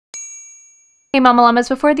Mama Llamas,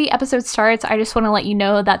 before the episode starts, I just want to let you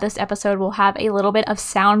know that this episode will have a little bit of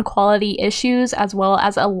sound quality issues as well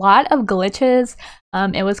as a lot of glitches.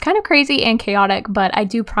 It was kind of crazy and chaotic, but I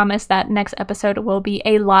do promise that next episode will be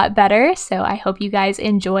a lot better, so I hope you guys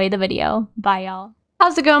enjoy the video. Bye, y'all.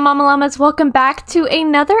 How's it going, Mama Llamas? Welcome back to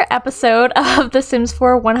another episode of The Sims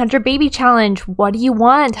 4 100 Baby Challenge. What do you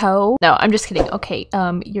want, ho? No, I'm just kidding. Okay,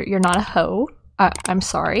 you're not a hoe. I'm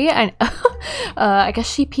sorry. I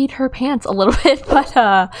guess she peed her pants a little bit,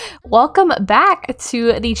 but welcome back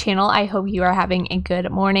to the channel. I hope you are having a good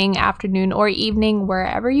morning, afternoon, or evening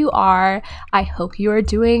wherever you are. I hope you are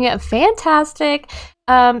doing fantastic.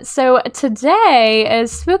 So today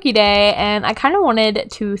is spooky day, and I kind of wanted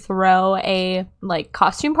to throw a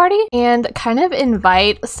costume party and kind of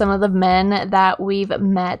invite some of the men that we've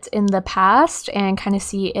met in the past and kind of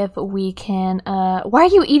see if we can why are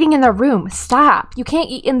you eating in the room? Stop. You can't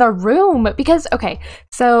eat in the room because okay,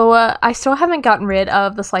 so I still haven't gotten rid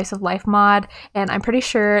of the slice of life mod, and I'm pretty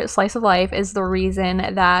sure slice of life is the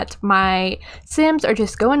reason that my Sims are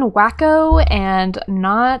just going wacko and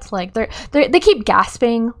not they keep gasping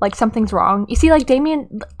like something's wrong. You see, like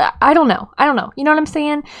Damien, I don't know, you know what I'm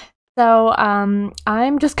saying? So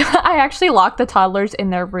I'm just gonna I actually locked the toddlers in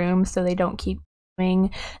their room so they don't keep doing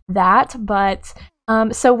that. But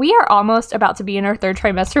so we are almost about to be in our third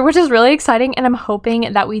trimester, which is really exciting, and I'm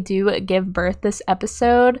hoping that we do give birth this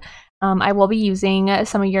episode. I will be using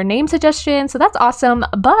some of your name suggestions, so that's awesome.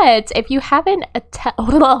 But if you haven't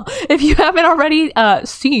already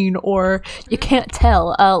seen, or you can't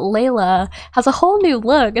tell, Laila has a whole new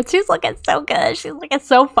look, and she's looking so good. She's looking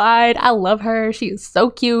so fine. I love her. She is so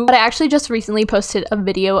cute. But I actually just recently posted a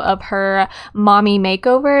video of her mommy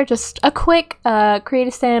makeover, just a quick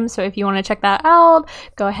creative sim. So if you want to check that out,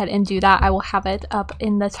 go ahead and do that. I will have it up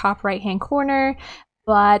in the top right hand corner.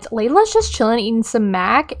 But Layla's just chilling, eating some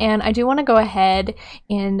mac, and I do want to go ahead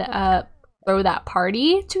and throw that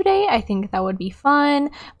party today. I think that would be fun.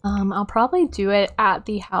 I'll probably do it at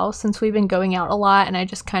the house since we've been going out a lot, and I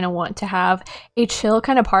just kind of want to have a chill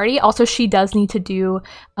kind of party. Also, she does need to do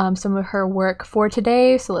some of her work for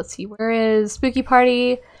today, so let's see, where is spooky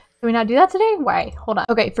party? Can we not do that today? Why? Hold on.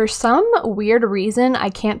 Okay, for some weird reason,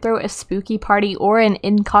 I can't throw a spooky party or an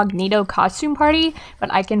incognito costume party,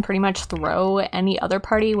 but I can pretty much throw any other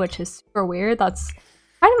party, which is super weird. That's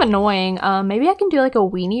kind of annoying. Maybe I can do like a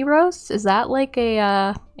weenie roast. Is that like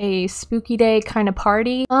a spooky day kind of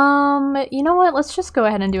party? You know what? Let's just go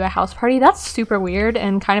ahead and do a house party. That's super weird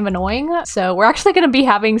and kind of annoying. So we're actually going to be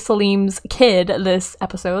having Salim's kid this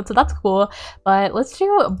episode, so that's cool. But let's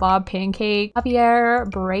do Bob Pancake, Javier,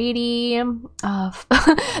 Brady.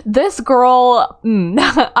 This girl,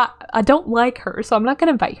 I don't like her, so I'm not going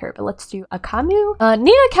to invite her. But let's do a Camus,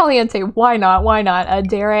 Nina Caliente. Why not? Why not?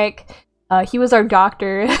 Derek. He was our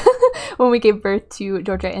doctor when we gave birth to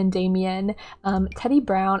Georgia and Damien. Teddy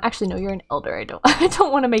Brown. Actually, no, you're an elder. I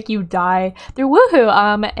don't want to make you die through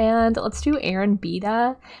woohoo. And let's do Aaron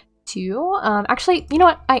Beta too. Actually, you know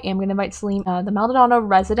what? I am gonna invite Salim, the Maldonado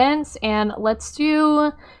residence, and let's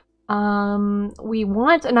do. We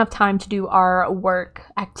want enough time to do our work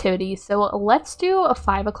activities, so let's do a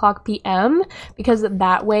 5 p.m. because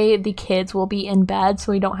that way the kids will be in bed,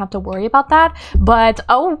 so we don't have to worry about that. But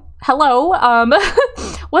oh, hello,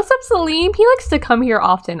 what's up, Salim? He likes to come here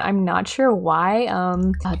often. I'm not sure why.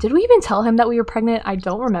 Did we even tell him that we were pregnant? I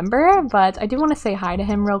don't remember, but I do want to say hi to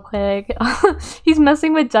him real quick. He's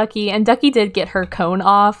messing with Ducky, and Ducky did get her cone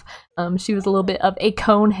off. She was a little bit of a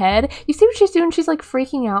cone head. You see what she's doing? She's like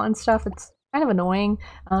freaking out and stuff. It's kind of annoying.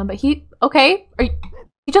 But he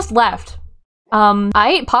just left.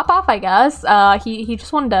 I pop off, I guess. He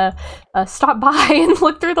just wanted to stop by and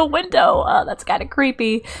look through the window. That's kind of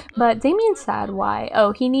creepy. But Damien's sad. Why?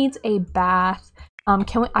 Oh, he needs a bath.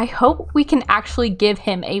 Can we? I hope we can actually give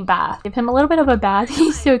him a bath. Give him a little bit of a bath.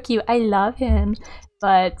 He's so cute. I love him.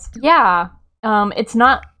 But yeah. It's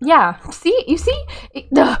not, yeah, see, you see,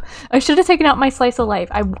 I should have taken out my slice of life.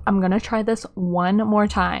 I'm gonna try this one more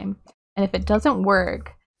time, and if it doesn't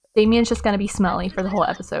work, Damien's just gonna be smelly for the whole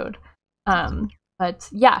episode. But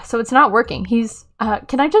yeah, so it's not working. He's, am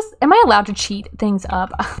I allowed to cheat things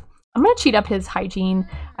up? I'm gonna cheat up his hygiene.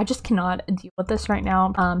 I just cannot deal with this right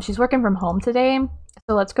now. She's working from home today,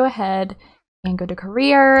 so let's go ahead and go to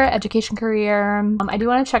career, education career. I do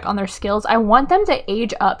want to check on their skills. I want them to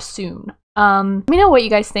age up soon. Let me know what you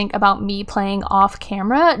guys think about me playing off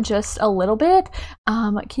camera just a little bit.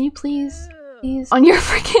 Can you please on your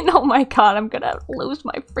freaking, oh my god, I'm gonna lose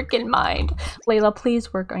my freaking mind. Layla,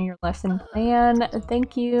 please work on your lesson plan.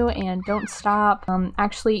 Thank you, and don't stop.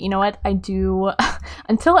 Actually, you know what? I do,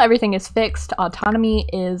 until everything is fixed, autonomy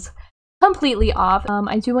is completely off.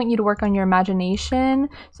 I do want you to work on your imagination.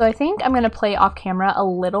 So I think I'm gonna play off camera a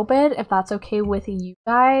little bit, if that's okay with you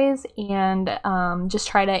guys, and just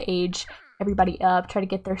try to age everybody up, try to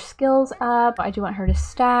get their skills up. I do want her to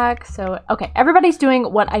stack. So okay, everybody's doing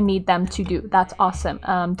what I need them to do. That's awesome.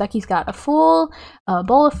 Ducky's got a full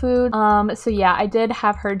bowl of food. So yeah, I did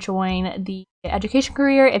have her join the education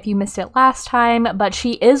career if you missed it last time, but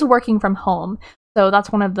she is working from home. So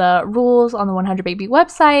that's one of the rules on the 100 Baby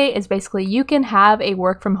website, is basically you can have a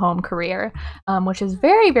work from home career, which is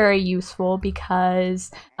very, very useful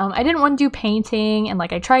because I didn't want to do painting, and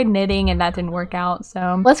like I tried knitting and that didn't work out.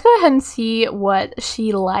 So let's go ahead and see what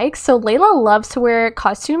she likes. So Laila loves to wear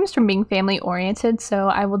costumes from being family oriented, so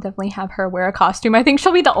I will definitely have her wear a costume. I think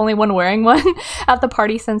she'll be the only one wearing one at the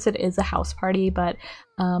party since it is a house party, but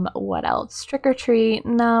what else? Trick or treat?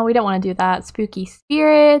 No, we don't want to do that. Spooky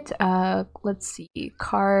spirit. Let's see.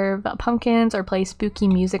 Carve pumpkins or play spooky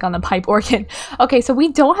music on the pipe organ. Okay, so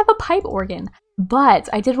we don't have a pipe organ, but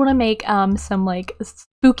I did want to make some like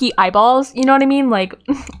spooky eyeballs. You know what I mean? Like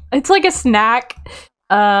it's like a snack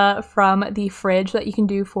from the fridge that you can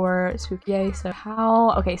do for spooky day. So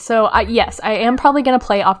how? Okay, so yes, I am probably gonna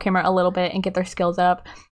play off camera a little bit and get their skills up,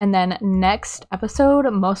 and then next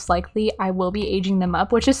episode most likely I will be aging them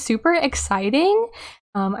up, which is super exciting.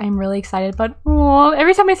 I'm really excited, but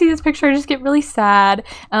every time I see this picture I just get really sad.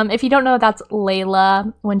 If you don't know, that's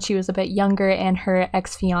Laila when she was a bit younger, and her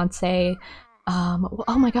ex-fiance,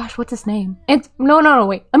 oh my gosh, what's his name? No,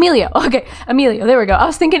 wait, Emilio. Okay, Emilio, there we go. I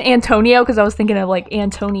was thinking Antonio because I was thinking of like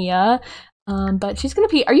Antonia. But she's gonna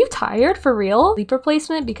pee. Are you tired for real? Sleep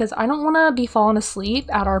replacement, because I don't want to be falling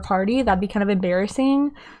asleep at our party. That'd be kind of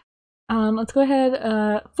embarrassing. Let's go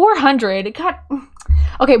ahead. 400. God.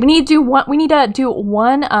 Okay, we need to do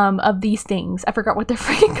one of these things. I forgot what they're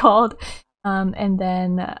freaking called. And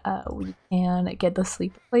then we can get the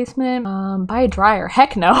sleep replacement. Buy a dryer.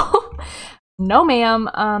 Heck no. No, ma'am.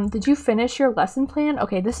 Did you finish your lesson plan?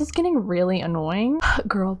 Okay, this is getting really annoying.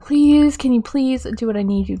 Girl, please, can you please do what I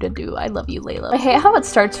need you to do? I love you, Laila. I hate how it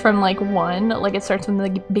starts from like 1, like it starts from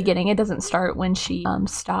the beginning. It doesn't start when she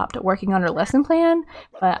stopped working on her lesson plan,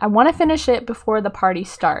 but I want to finish it before the party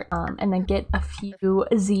starts, and then get a few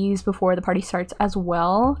Z's before the party starts as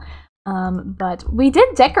well. But we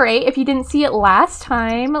did decorate, if you didn't see it last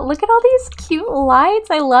time. Look at all these cute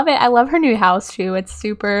lights. I love it. I love her new house too. It's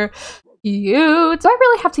super cute. Do I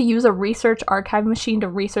really have to use a research archive machine to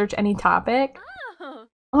research any topic? Oh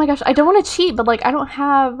my gosh, I don't want to cheat, but like I don't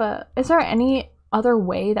have is there any other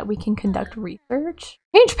way that we can conduct research?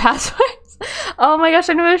 Change passwords. Oh my gosh,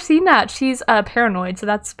 I've never seen that. She's paranoid, so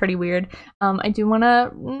that's pretty weird. I do want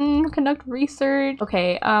to conduct research.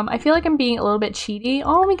 Okay, I feel like I'm being a little bit cheaty.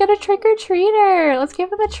 Oh, we got a trick-or-treater. Let's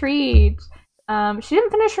give them a treat. She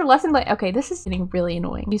didn't finish her lesson, but okay, this is getting really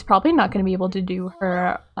annoying. She's probably not going to be able to do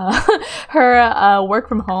her her work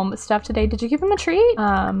from home stuff today. Did you give him a treat?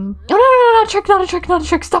 Oh no, trick, not a trick, not a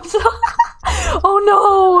trick. Stop. Oh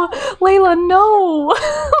no, Laila, no.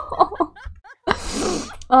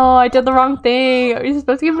 Oh, I did the wrong thing. You're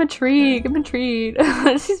supposed to give him a treat. Give him a treat.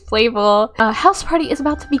 She's playful. House party is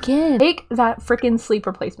about to begin. Take that freaking sleep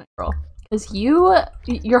replacement, girl. Because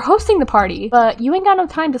you're hosting the party, but you ain't got no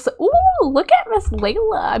time to ooh, look at Miss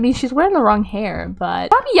Laila. I mean, she's wearing the wrong hair,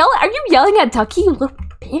 but stop yelling. Are you yelling at Ducky, you little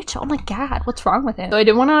bitch? Oh my god, what's wrong with him? So I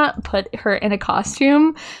didn't want to put her in a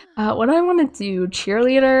costume. What do I want to do?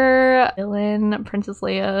 Cheerleader, villain, Princess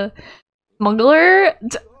Leia, smuggler.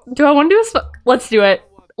 Do I want to do a let's do it.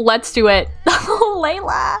 Let's do it. Oh,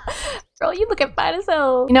 Laila. Girl, you look at fine as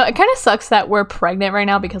hell. You know, it kind of sucks that we're pregnant right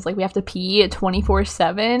now because like we have to pee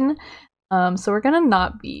 24/7. So we're gonna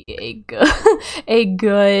not be a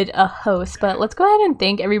good host, but let's go ahead and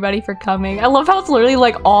thank everybody for coming. I love how it's literally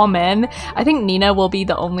like all men. I think Nina will be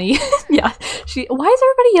the only yeah. Why is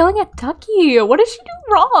everybody yelling at Ducky? What did she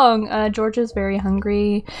do wrong? Georgia's very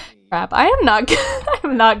hungry. Crap, I am not good.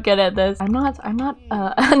 I'm not good at this. I'm not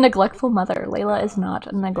a neglectful mother. Laila is not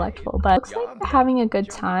neglectful, but looks like we're having a good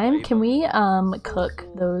time. Can we cook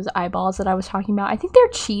those eyeballs that I was talking about? I think they're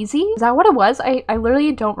cheesy. Is that what it was? I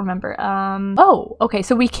literally don't remember. Oh, okay,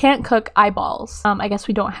 so we can't cook eyeballs. I guess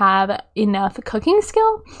we don't have enough cooking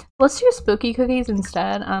skill. Let's do spooky cookies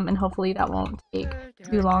instead, and hopefully that won't take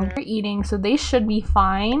too long. They're eating, so they should be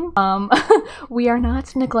fine. We are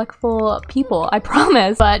not neglectful people, I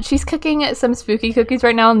promise. But she's cooking some spooky cookies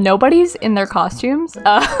right now. Nobody's in their costumes.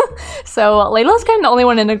 So Laila's kind of the only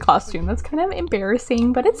one in a costume. That's kind of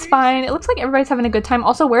embarrassing, but it's fine. It looks like everybody's having a good time.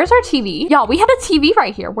 Also, where's our TV? Y'all, we had a TV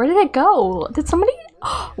right here. Where did it go? Did somebody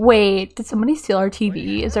Wait, did somebody steal our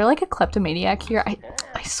TV? Is there like a kleptomaniac here? I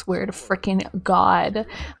swear to freaking God.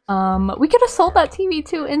 We could have sold that TV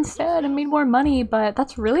too instead and made more money, but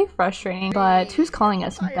that's really frustrating. But who's calling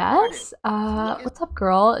us? Bess? What's up,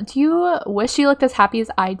 girl? Do you wish you looked as happy as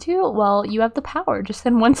I do? Well, you have the power. Just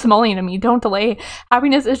send 1 simoleon to me. Don't delay.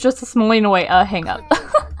 Happiness is just a simoleon away. Hang up.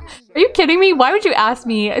 Are you kidding me? Why would you ask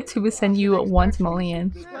me to send you 1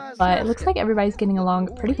 simoleon? But it looks like everybody's getting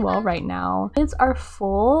along pretty well right now. Kids are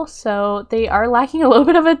full, so they are lacking a little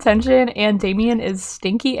bit of attention, and Damien is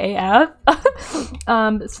stinky AF.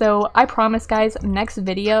 So I promise, guys, next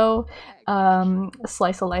video,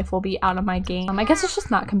 Slice of Life will be out of my game. I guess it's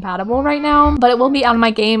just not compatible right now, but it will be out of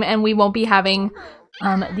my game, and we won't be having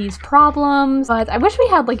these problems. But I wish we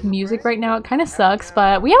had like music right now. It kind of sucks,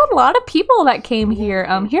 but we have a lot of people that came here.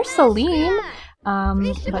 Here's Salim,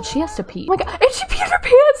 but she has to pee. Oh my god, and she peed her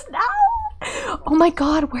pants now! Oh my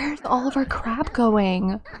god, where's all of our crap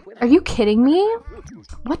going? Are you kidding me?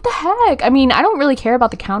 What the heck? I mean, I don't really care about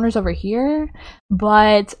the counters over here,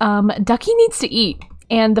 but Ducky needs to eat,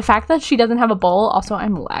 and the fact that she doesn't have a bowl, also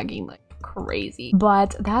I'm lagging like crazy,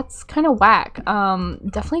 but that's kind of whack.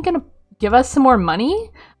 Definitely gonna give us some more money.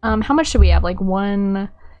 How much do we have? Like 1.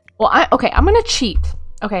 Well, okay, I'm gonna cheat.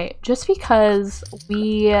 Okay, just because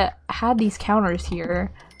we had these counters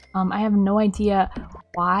here, I have no idea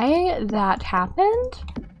why that happened.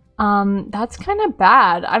 That's kind of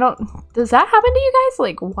bad. Does that happen to you guys?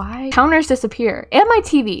 Like, why counters disappear? And my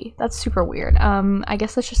TV. That's super weird. I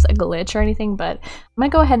guess that's just a glitch or anything, but I'm gonna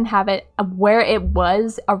go ahead and have it where it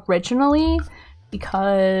was originally,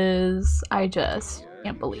 because I just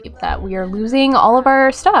can't believe that we are losing all of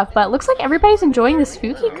our stuff. But looks like everybody's enjoying the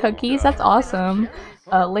spooky cookies. That's awesome.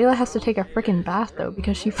 Layla has to take a freaking bath though,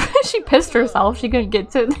 because she pissed herself. She couldn't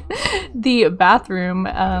get to the bathroom.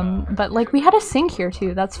 But like, we had a sink here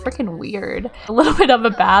too. That's freaking weird. A little bit of a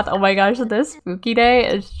bath. Oh my gosh, this spooky day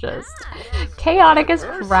is just chaotic as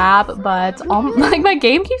crap. But like, my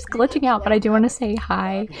game keeps glitching out. But I do want to say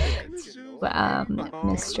hi to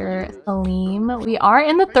Mr. Salim. We are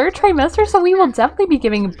in the 3rd trimester, so we will definitely be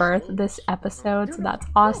giving birth this episode, so that's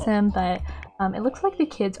awesome. But it looks like the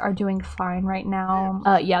kids are doing fine right now.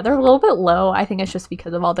 Yeah, they're a little bit low. I think it's just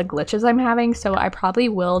because of all the glitches I'm having, so I probably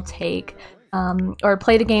will take or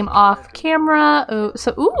play the game off camera.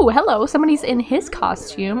 Ooh, hello, somebody's in his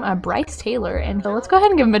costume, Bryce Taylor, and so let's go ahead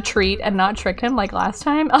and give him a treat and not trick him like last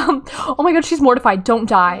time. Oh my god, she's mortified. Don't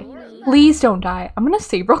die. Please don't die. I'm gonna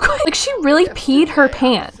save real quick. Like, she really peed her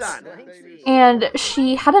pants, and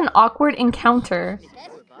she had an awkward encounter,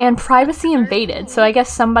 and privacy invaded. So I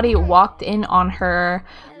guess somebody walked in on her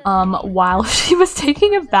while she was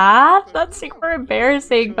taking a bath. That's super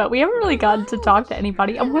embarrassing, but we haven't really gotten to talk to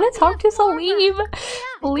anybody. I want to talk to Salim.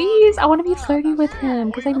 Please, I want to be flirty with him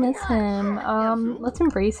because I miss him. Let's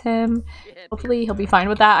embrace him. Hopefully he'll be fine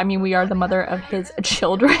with that. I mean, we are the mother of his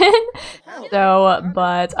children. So,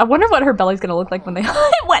 but I wonder what her belly's gonna look like when they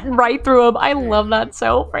went right through him. I love that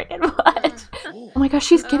so freaking much. Oh my gosh,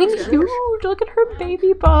 she's getting huge. Look at her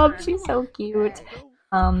baby bump. She's so cute.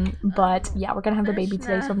 But yeah, we're gonna have the baby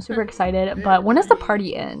today, so I'm super excited. But when does the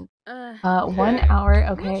party end? 1 hour.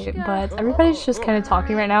 Okay, but everybody's just kind of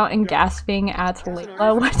talking right now and gasping at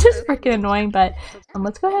Layla, which is freaking annoying. But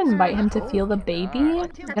let's go ahead and invite him to feel the baby. I'm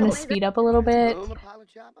gonna speed up a little bit.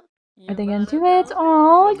 Are they gonna do it?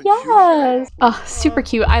 Oh yes! Oh, super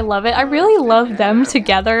cute. I love it. I really love them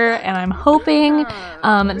together, and I'm hoping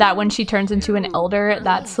that when she turns into an elder,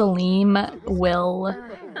 that Salim will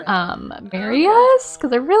marry us,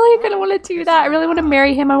 because I really gonna want to do that. I really want to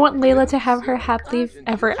marry him. I want Layla to have her happily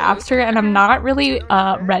ever after, and I'm not really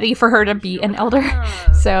ready for her to be an elder.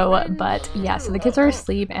 So, but yeah, so the kids are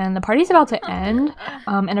asleep and the party's about to end,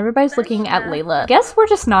 and everybody's looking at Layla. Guess we're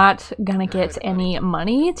just not gonna get any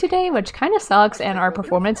money today, which kind of sucks, and our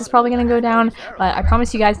performance is probably gonna go down. But I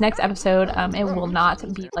promise you guys, next episode it will not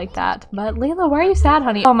be like that. But Layla, why are you sad,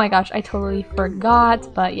 honey? Oh my gosh, I totally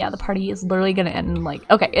forgot. But yeah, the party is literally gonna end in like,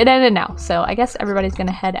 okay, it ended now, so I guess everybody's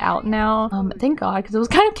gonna head out now. Thank god, because it was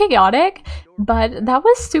kind of chaotic, but that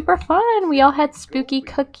was super fun. We all had spooky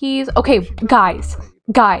cookies. Okay, guys,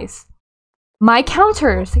 my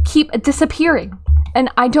counters keep disappearing, and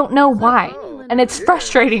I don't know why, and it's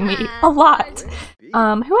frustrating me a lot. Who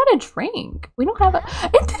had a drink? We don't have a—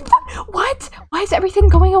 what? Why is everything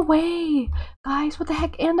going away? Guys, what the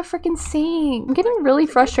heck? And the freaking sink. I'm getting really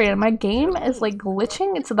frustrated. My game is like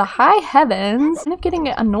glitching into the high heavens. Kind of getting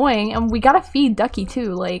annoying, and we gotta feed Ducky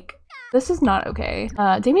too. Like, This is not okay.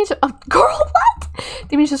 Damien's girl, what?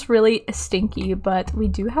 Damien's just really stinky, but we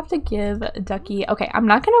do have to give Ducky. Okay, I'm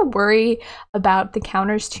not gonna worry about the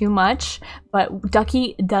counters too much, but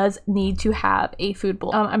Ducky does need to have a food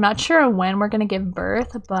bowl. I'm not sure when we're gonna give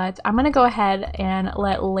birth, but I'm gonna go ahead and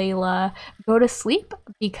let Laila go to sleep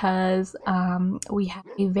because we have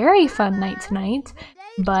a very fun night tonight.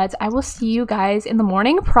 But I will see you guys in the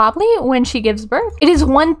morning, probably when she gives birth. It is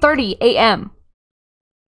 1:30 a.m.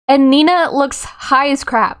 and Nina looks high as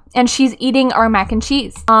crap, and she's eating our mac and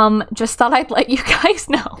cheese. Just thought I'd let you guys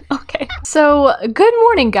know. Okay. So, good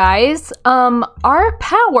morning, guys. Our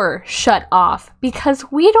power shut off because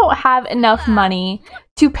we don't have enough money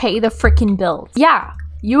to pay the freaking bills. Yeah,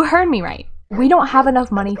 you heard me right. We don't have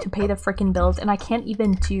enough money to pay the freaking bills, and I can't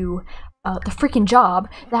even do the freaking job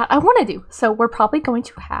that I want to do. So we're probably going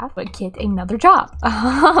to have to get another job.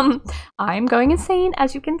 I'm going insane,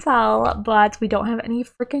 as you can tell, but we don't have any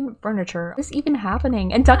freaking furniture. What is even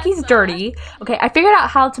happening? And Ducky's dirty. Okay, I figured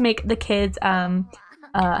out how to make the kids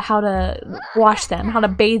how to wash them, how to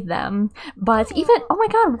bathe them. But even, oh my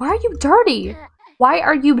god, why are you dirty? Why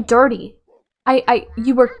are you dirty?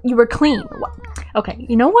 You were clean. Okay,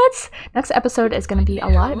 you know what? Next episode is gonna be a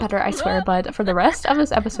lot better, I swear, but for the rest of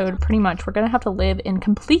this episode, pretty much, we're gonna have to live in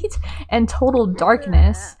complete and total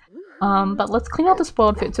darkness. But let's clean out the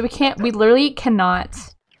spoiled food. So we literally cannot,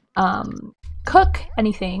 cook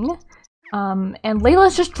anything. And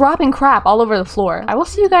Layla's just dropping crap all over the floor. I will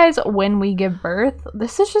see you guys when we give birth.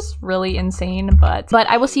 This is just really insane, but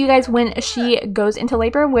I will see you guys when she goes into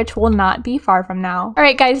labor, which will not be far from now. All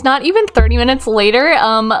right, guys, not even 30 minutes later,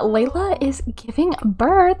 Layla is giving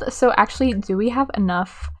birth. So actually, do we have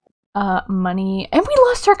enough money? And we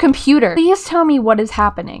lost our computer. Please tell me what is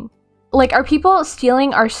happening. Like, are people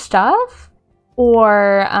stealing our stuff?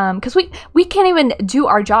 Or because we can't even do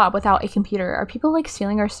our job without a computer. Are people like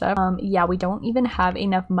stealing our stuff? Yeah, we don't even have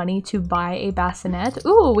enough money to buy a bassinet.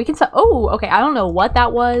 Ooh, we can sell. Oh, okay, I don't know what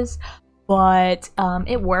that was, but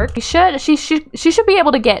it worked. She should be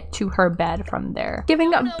able to get to her bed from there.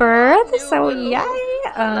 Giving birth, so yay.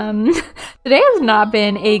 Today has not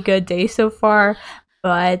been a good day so far,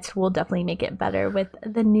 but we'll definitely make it better with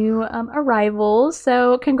the new arrivals.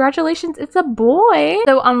 So congratulations, it's a boy.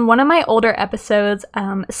 So on one of my older episodes,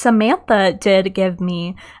 Samantha did give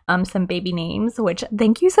me some baby names, which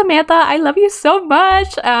thank you, Samantha. I love you so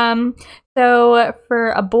much. So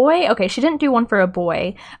for a boy, okay, she didn't do one for a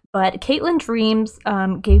boy, but Caitlin Dreams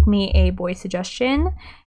gave me a boy suggestion.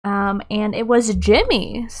 And it was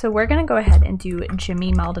Jimmy. So we're gonna go ahead and do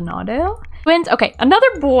Jimmy Maldonado. Twins, okay, another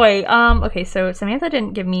boy. Okay, so Samantha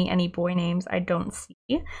didn't give me any boy names, I don't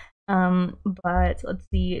see. But let's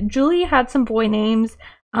see. Julie had some boy names.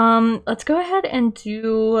 Let's go ahead and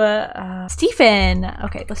do Stephen.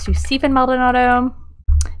 Okay, let's do Stephen Maldonado.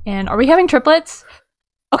 And are we having triplets?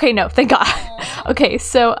 Okay, no, thank God. Okay,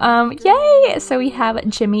 so, yay! So we have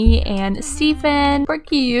Jimmy and Stephen. We're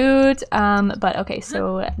cute. But okay,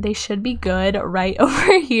 so they should be good right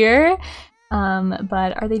over here.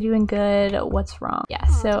 But are they doing good? What's wrong? Yeah,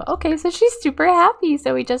 so, okay, so she's super happy.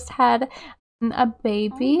 So we just had a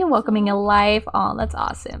baby, welcoming a life. Oh, that's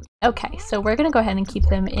awesome. Okay, so we're gonna go ahead and keep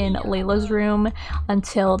them in Layla's room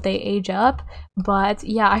until they age up. But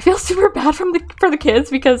yeah, I feel super bad for the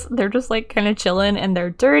kids because they're just like kind of chilling and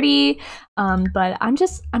they're dirty. But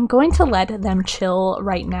I'm going to let them chill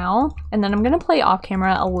right now, and then I'm gonna play off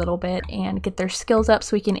camera a little bit and get their skills up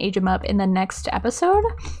so we can age them up in the next episode.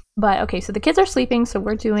 But okay, so the kids are sleeping, so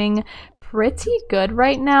we're doing pretty good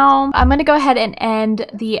right now. I'm gonna go ahead and end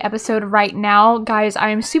the episode right now. Guys,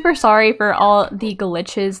 I'm super sorry for all the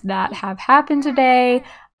glitches that have happened today.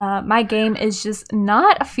 My game is just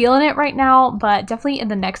not feeling it right now, but definitely in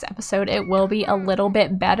the next episode it will be a little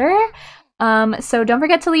bit better. So don't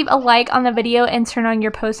forget to leave a like on the video and turn on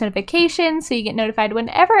your post notifications so you get notified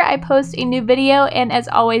whenever I post a new video. And as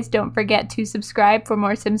always, don't forget to subscribe for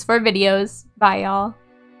more Sims 4 videos. Bye, y'all.